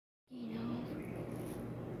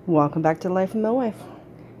Welcome back to Life of My Wife.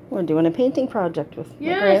 We're doing a painting project with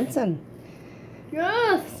my grandson.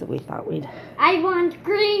 Yes. So we thought we'd... I want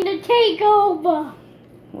green to take over.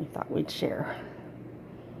 We thought we'd share.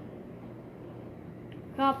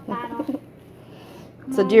 Drop that off.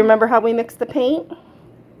 So do you remember how we mixed the paint?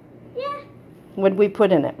 Yeah. What did we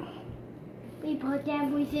put in it? We put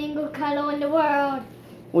every single color in the world.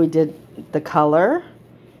 We did the color,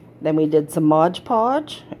 then we did some Mod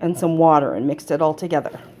Podge and some water and mixed it all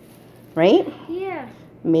together. Right? Yeah.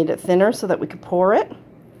 Made it thinner so that we could pour it.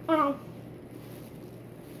 Oh.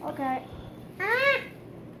 Okay.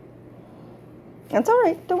 That's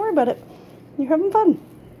alright. Don't worry about it. You're having fun.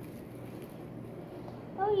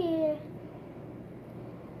 Oh yeah.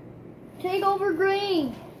 Take over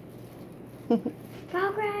green.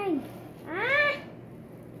 Go green.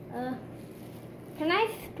 Can I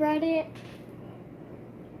spread it?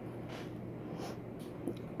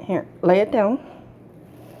 Here, lay it down.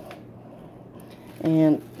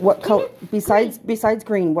 And what color, besides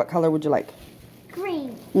green, what color would you like?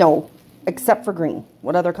 Green. No, except for green.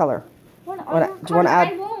 What other color? What do you want to add?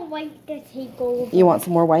 I want white to take over. You want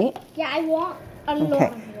some more white? Yeah, I want a lot.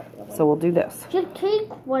 Okay, so we'll do this. Just take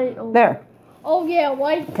white over. There. Oh yeah,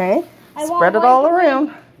 white. Okay, I spread it all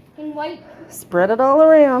around. And white. Spread it all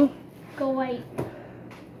around. Go white.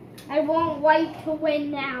 I want white to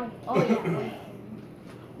win now. Oh yeah.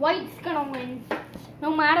 White's gonna win.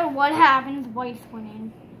 No matter what happens, white's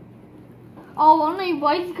winning. Oh, only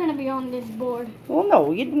white's gonna be on this board. Well,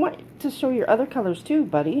 no, you'd want to show your other colors too,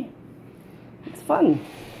 buddy. It's fun.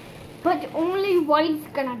 But only white's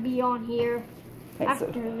gonna be on here Okay, after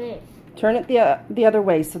so this. turn it the other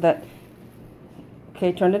way so that...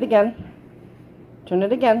 Okay, turn it again. Turn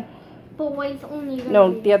it again. But white's only gonna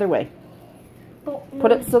No, be... the other way. But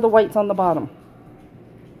Put it so the white's on the bottom.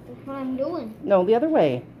 That's what I'm doing. No, the other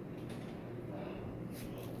way.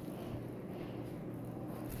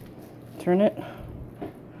 Turn it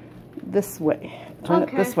this way. Turn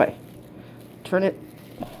it this way. Turn it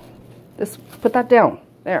this. Put that down.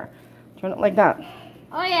 There. Turn it like that.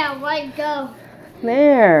 Oh yeah, white go.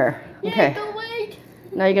 There. Yeah, Okay. go white.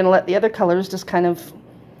 Now you're gonna let the other colors just kind of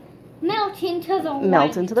Melt into the white.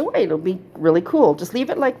 melt into the white. It'll be really cool. Just leave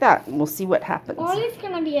it like that, and we'll see what happens. All it's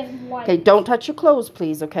gonna be is white. Okay. Don't touch your clothes,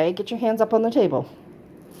 please. Okay. Get your hands up on the table.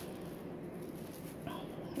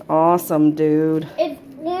 Awesome, dude. It's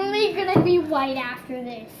only gonna be white after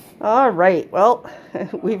this. All right. Well,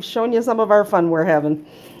 we've shown you some of our fun we're having.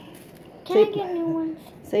 Can I get new ones?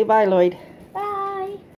 Say bye, Lloyd.